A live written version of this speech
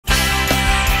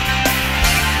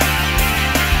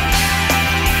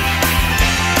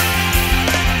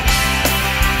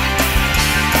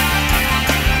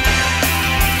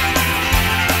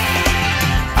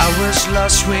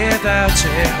lost without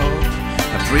a hope,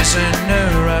 a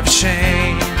prisoner of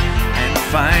shame, and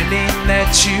finding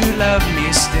that you love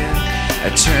me still, I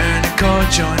turned and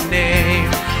called your name.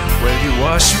 Well, you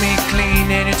washed me clean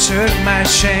and you took my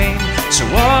shame. So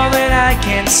all that I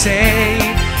can say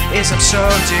is I'm so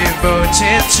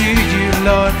devoted to you,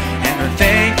 Lord, and I'm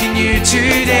thanking you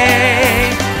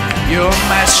today. You're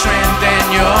my strength and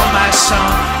you're my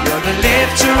song. You're the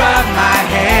lifter of my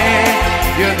head.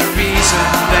 You're the reason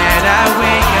that I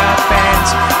wake up and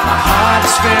my heart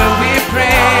is filled with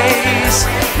praise.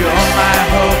 You're my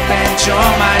hope and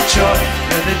you're my joy.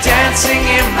 You're the dancing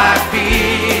in my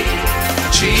feet.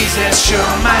 Jesus,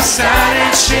 you're my sun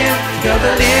and shield. You're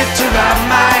the lifter of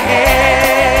my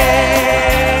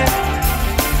head.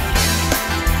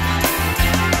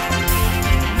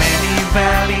 Many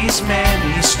valleys,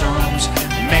 many storms,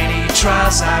 many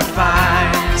trials I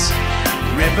find,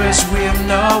 rivers with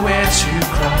nowhere to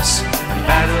cross, and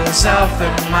battles of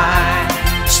the mind.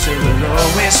 Still the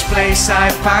lowest place I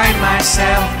find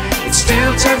myself, it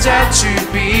still turns out to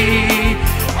be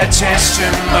a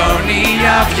testimony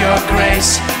of your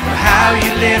grace, of how you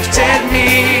lifted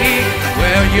me.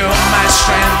 Well, you're my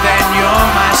strength and you're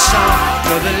my song.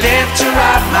 You're the lifter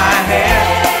of my head.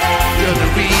 You're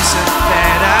the reason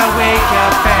that I wake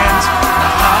up and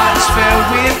my heart is filled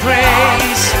with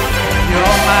praise.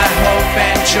 You're my hope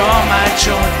and you're my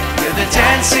joy. You're the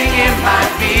dancing in my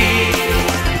feet.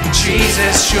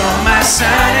 Jesus, you're my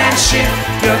sun and shield.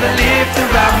 You're the lifter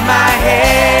of my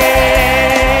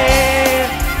head.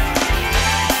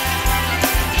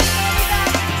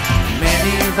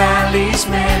 Many valleys,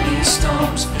 many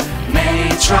storms, many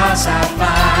trials I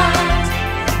find,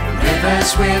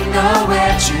 rivers with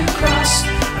nowhere to cross,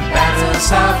 and battles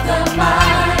of the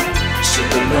mind. To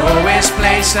the lowest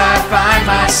place I find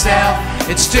myself,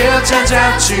 it still turns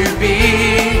out to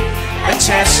be a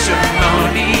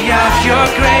testimony of your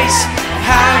grace,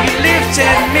 how you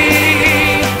lifted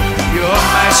me. You're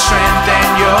my strength and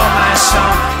you're my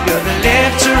song. You're the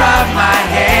lifter of my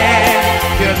head.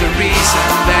 You're the reason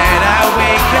that I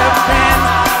wake up and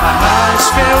my heart is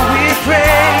filled with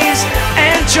praise.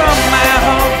 And you're my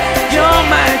hope, you're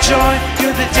my joy.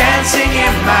 You're the dancing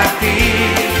in my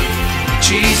feet.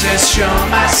 Jesus, you're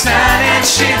my sun and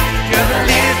shield. You're the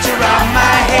lifter of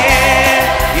my head.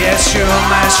 Yes, you're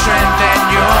my strength and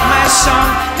you're my song.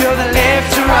 You're the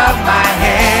lifter of my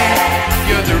head.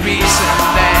 You're the reason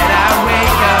that I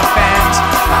wake up and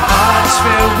my heart is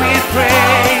filled with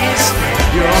praise.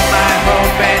 You're my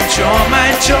hope and you're my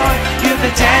joy. You're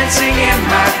the dancing in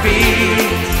my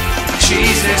feet.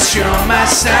 Jesus, you're my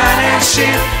sun and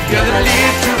shield. You're the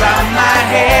lifter of my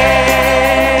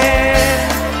head.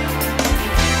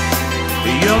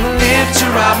 You're the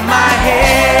lifter of my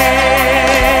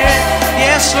head.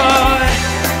 Yes, Lord.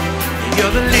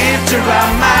 You're the lifter of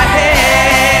my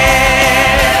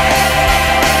head.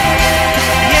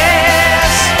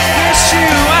 Yes, yes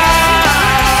you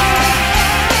are.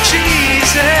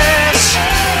 Jesus,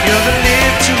 you're the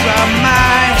lifter of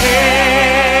my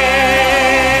head.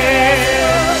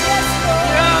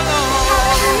 Oh,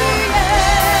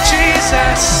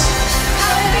 Jesus,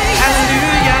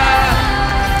 hallelujah.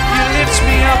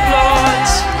 Me up, Lord.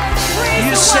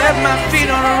 You set my feet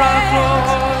on a rock,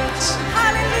 Lord.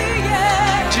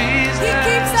 Hallelujah. Jesus, He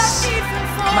keeps our feet from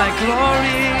falling. my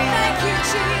glory. Thank you,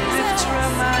 Jesus. Lifter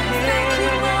of my head.